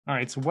All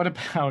right, so what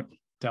about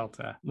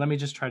delta? Let me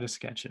just try to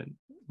sketch it.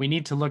 We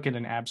need to look at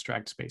an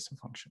abstract space of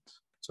functions.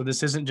 So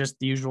this isn't just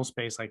the usual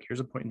space, like here's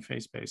a point in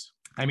phase space.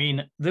 I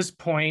mean, this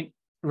point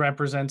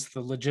represents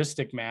the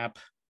logistic map.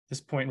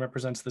 This point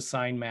represents the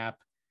sign map.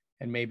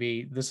 And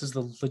maybe this is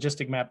the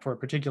logistic map for a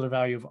particular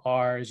value of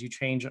R. As you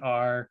change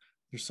R,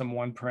 there's some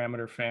one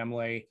parameter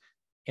family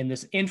in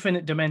this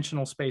infinite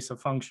dimensional space of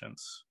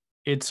functions.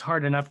 It's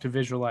hard enough to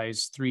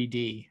visualize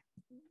 3D.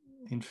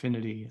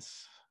 Infinity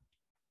is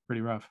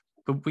pretty rough,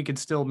 but we could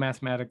still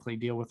mathematically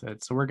deal with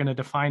it. So we're going to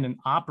define an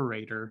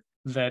operator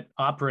that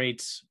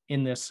operates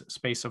in this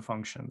space of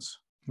functions.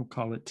 We'll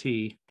call it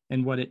T.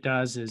 And what it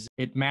does is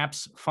it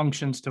maps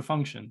functions to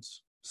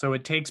functions. So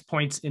it takes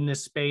points in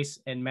this space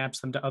and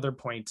maps them to other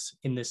points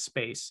in this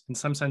space. In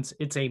some sense,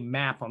 it's a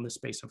map on the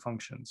space of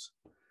functions.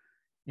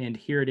 And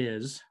here it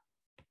is.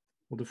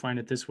 We'll define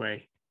it this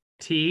way.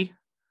 T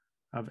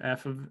of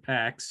f of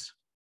x.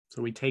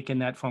 So we take in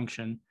that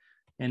function,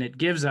 and it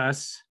gives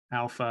us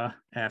alpha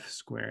f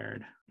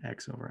squared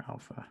x over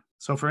alpha.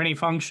 So for any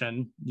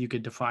function, you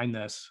could define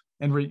this.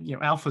 And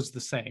alpha is the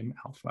same,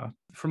 alpha.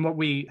 From what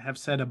we have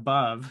said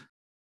above,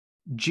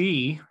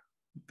 g,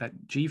 that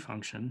g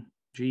function,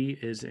 g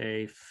is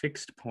a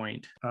fixed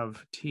point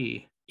of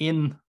t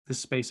in the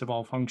space of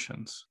all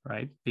functions,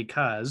 right?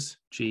 Because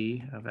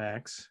g of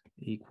x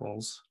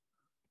equals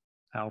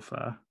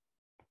alpha,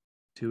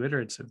 two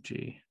iterates of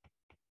g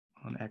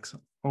on x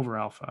over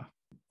alpha.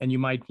 And you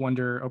might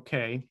wonder,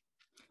 okay,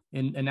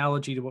 in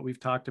analogy to what we've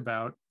talked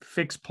about,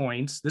 fixed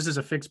points, this is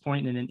a fixed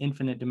point in an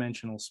infinite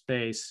dimensional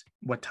space.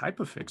 What type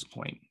of fixed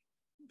point?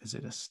 Is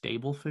it a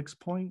stable fixed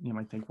point? You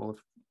might think, well,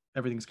 if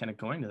everything's kind of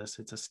going to this,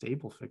 it's a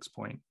stable fixed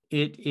point.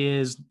 It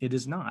is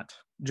not.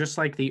 Just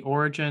like the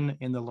origin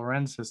in the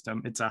Lorentz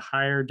system, it's a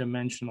higher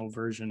dimensional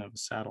version of a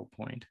saddle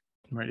point,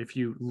 right? If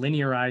you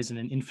linearize in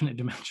an infinite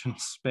dimensional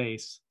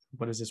space,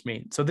 what does this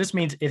mean? So this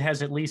means it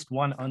has at least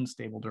one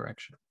unstable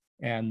direction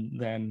and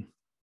then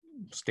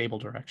stable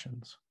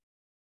directions.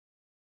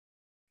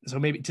 So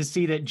maybe to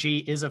see that G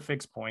is a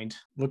fixed point,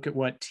 look at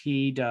what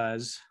T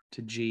does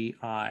to Gi.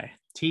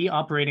 T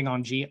operating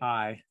on Gi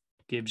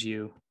gives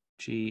you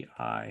Gi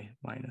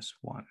minus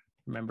 1.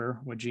 Remember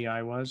what Gi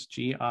was?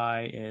 Gi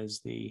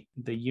is the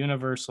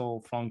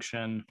universal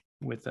function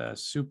with a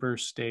super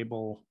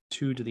stable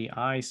 2 to the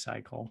I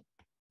cycle.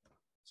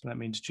 So that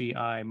means Gi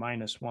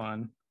minus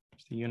 1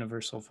 is the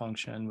universal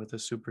function with a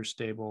super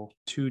stable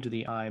 2 to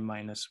the I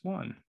minus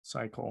 1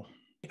 cycle.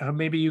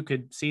 Maybe you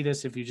could see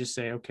this if you just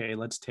say, okay,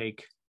 let's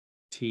take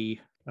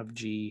T of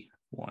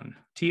G1.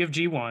 T of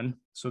G1,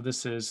 so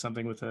this is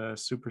something with a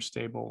super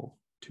stable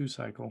 2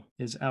 cycle,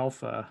 is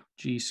alpha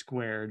G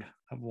squared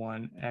of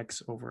 1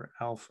 x over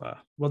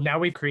alpha. Well, now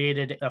we've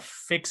created a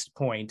fixed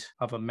point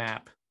of a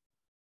map.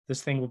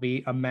 This thing will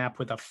be a map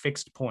with a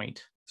fixed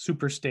point,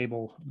 super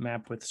stable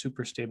map with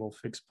super stable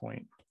fixed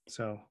point.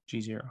 So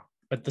G0.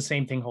 But the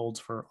same thing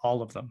holds for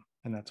all of them.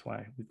 And that's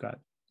why we've got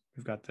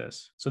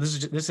this. So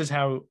this is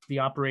how the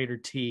operator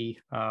T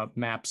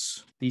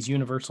maps these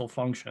universal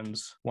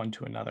functions one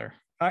to another.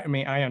 I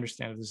mean, I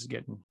understand this is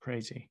getting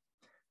crazy.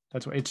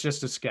 That's why it's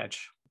just a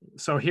sketch.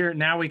 So here,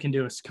 now we can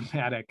do a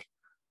schematic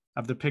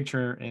of the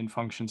picture in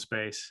function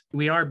space.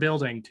 We are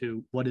building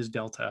to what is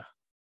delta?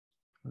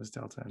 What is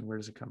delta and where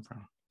does it come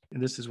from?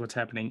 And this is what's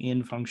happening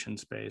in function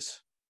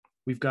space.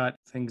 We've got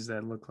things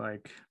that look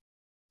like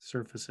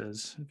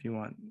surfaces, if you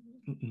want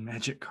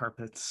magic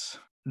carpets.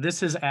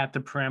 This is at the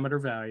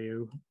parameter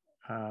value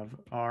of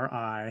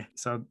Ri.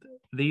 So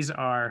these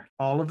are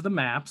all of the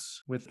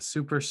maps with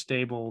super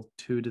stable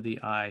 2 to the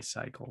I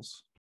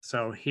cycles.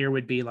 So here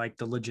would be like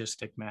the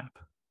logistic map.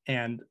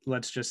 And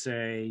let's just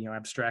say,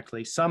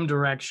 abstractly, some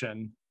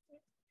direction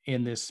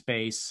in this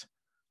space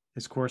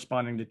is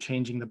corresponding to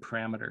changing the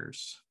parameter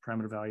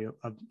value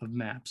of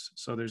maps.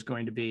 So there's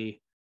going to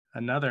be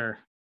another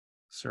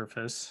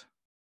surface,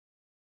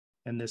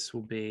 and this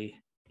will be,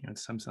 in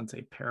some sense,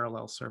 a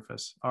parallel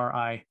surface,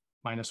 Ri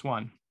minus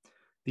 1.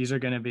 These are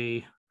going to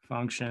be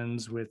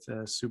functions with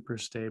a super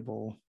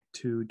stable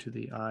 2 to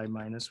the I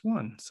minus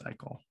 1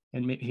 cycle.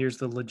 And here's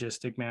the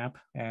logistic map,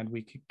 and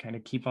we could kind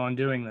of keep on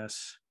doing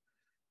this,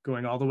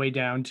 going all the way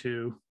down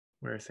to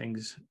where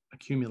things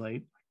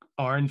accumulate,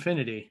 R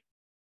infinity.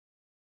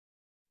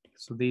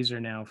 So these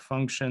are now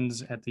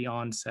functions at the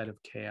onset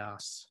of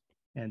chaos.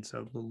 And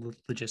so the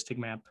logistic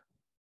map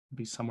would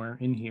be somewhere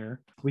in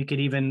here. We could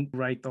even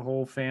write the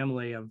whole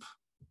family of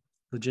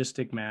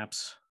logistic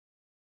maps.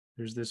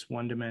 There's this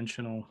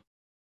one-dimensional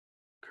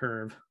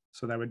curve.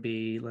 So that would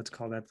be, let's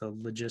call that the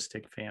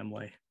logistic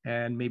family.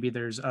 And maybe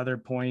there's other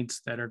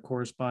points that are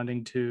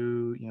corresponding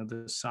to,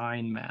 the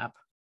sign map.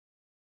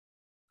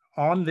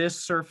 On this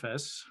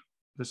surface,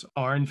 this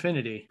R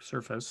infinity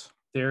surface,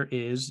 there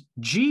is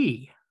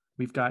G.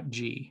 We've got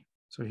G.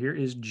 So here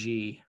is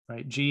G,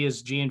 right? G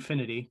is G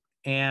infinity.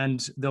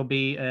 And there'll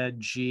be a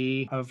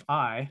G of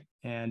I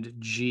and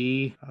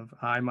G of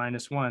I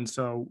minus 1.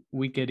 So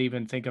we could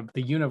even think of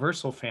the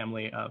universal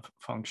family of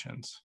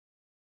functions.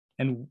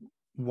 And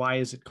Why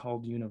is it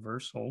called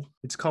universal?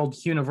 It's called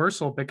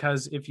universal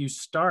because if you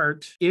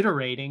start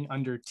iterating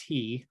under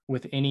T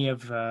with any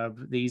of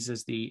these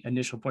as the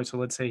initial point, so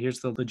let's say here's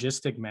the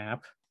logistic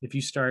map. If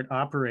you start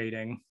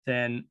operating,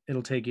 then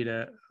it'll take you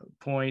to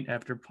point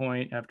after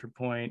point after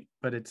point,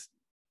 but it's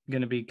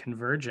going to be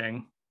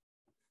converging,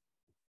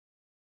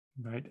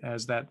 right,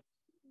 as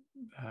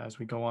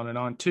we go on and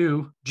on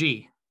to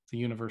G, the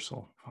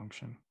universal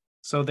function.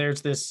 So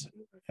there's this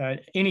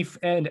any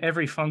and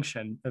every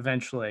function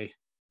eventually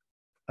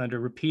under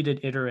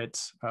repeated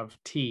iterates of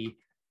T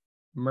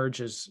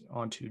merges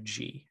onto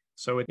G.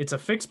 So it's a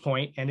fixed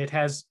point and it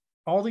has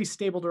all these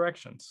stable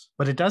directions,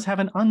 but it does have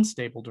an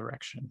unstable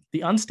direction.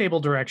 The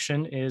unstable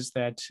direction is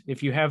that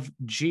if you have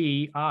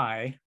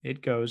GI,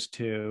 it goes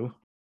to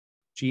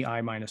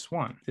GI minus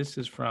 1. This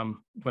is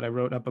from what I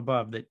wrote up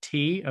above, that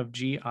T of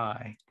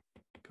GI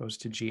goes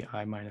to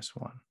GI minus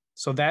 1.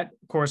 So that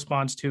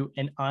corresponds to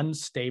an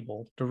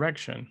unstable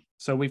direction.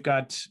 So we've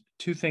got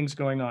two things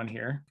going on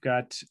here. We've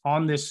got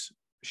on this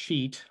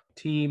sheet,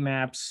 T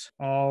maps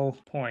all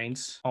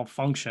points, all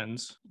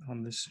functions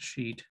on this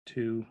sheet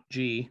to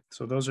G.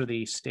 So those are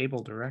the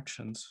stable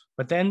directions.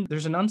 But then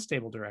there's an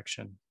unstable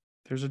direction.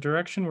 There's a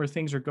direction where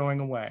things are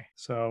going away.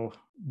 So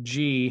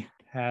G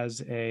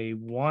has a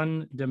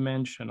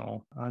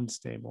one-dimensional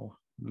unstable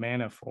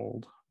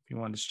manifold. If you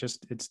want,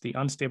 it's the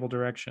unstable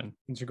direction.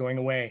 Things are going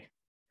away.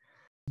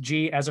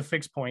 G as a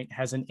fixed point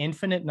has an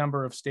infinite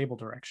number of stable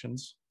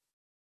directions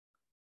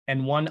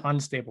and one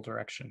unstable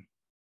direction.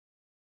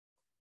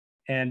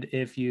 And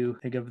if you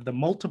think of the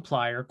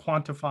multiplier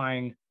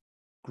quantifying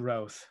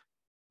growth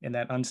in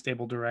that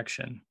unstable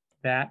direction,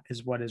 that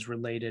is what is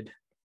related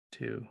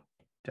to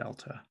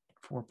delta,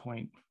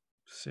 4.6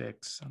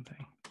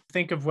 something.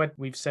 Think of what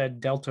we've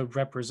said delta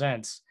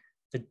represents,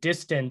 the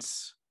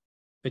distance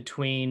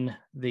between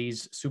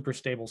these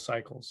superstable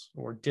cycles,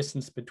 or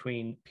distance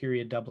between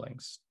period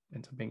doublings,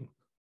 ends up being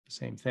the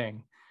same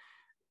thing,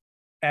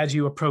 as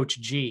you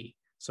approach G.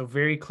 So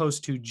very close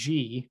to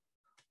G,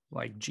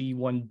 like G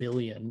 1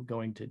 billion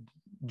going to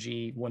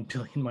G 1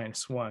 billion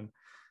minus 1,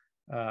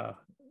 the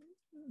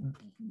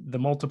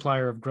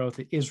multiplier of growth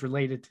is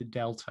related to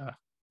delta.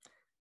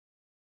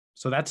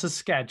 So that's a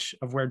sketch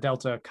of where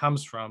delta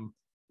comes from.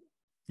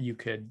 You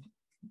could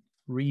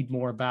read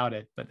more about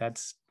it, but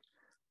that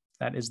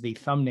is the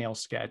thumbnail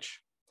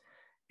sketch.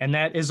 And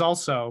that is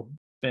also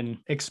been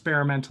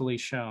experimentally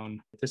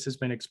shown. This has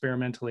been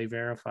experimentally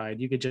verified.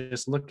 You could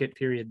just look at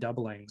period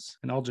doublings,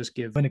 and I'll just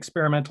give an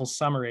experimental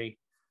summary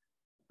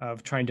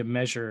of trying to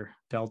measure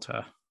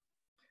delta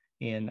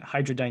in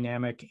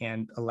hydrodynamic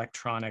and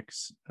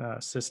electronics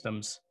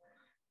systems.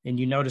 And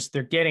you notice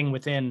they're getting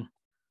within,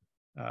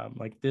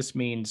 like this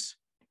means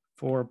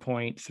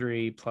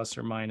 4.3 plus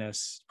or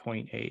minus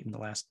 0.8 in the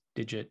last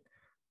digit.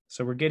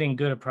 So we're getting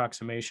good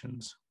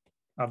approximations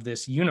of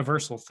this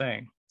universal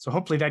thing. So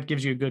hopefully that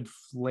gives you a good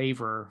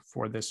flavor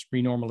for this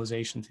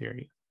renormalization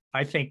theory.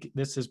 I think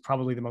this is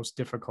probably the most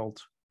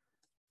difficult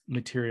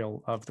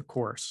material of the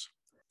course.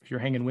 If you're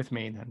hanging with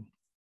me, then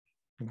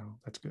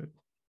that's good.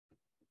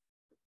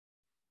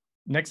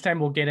 Next time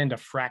we'll get into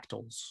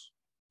fractals.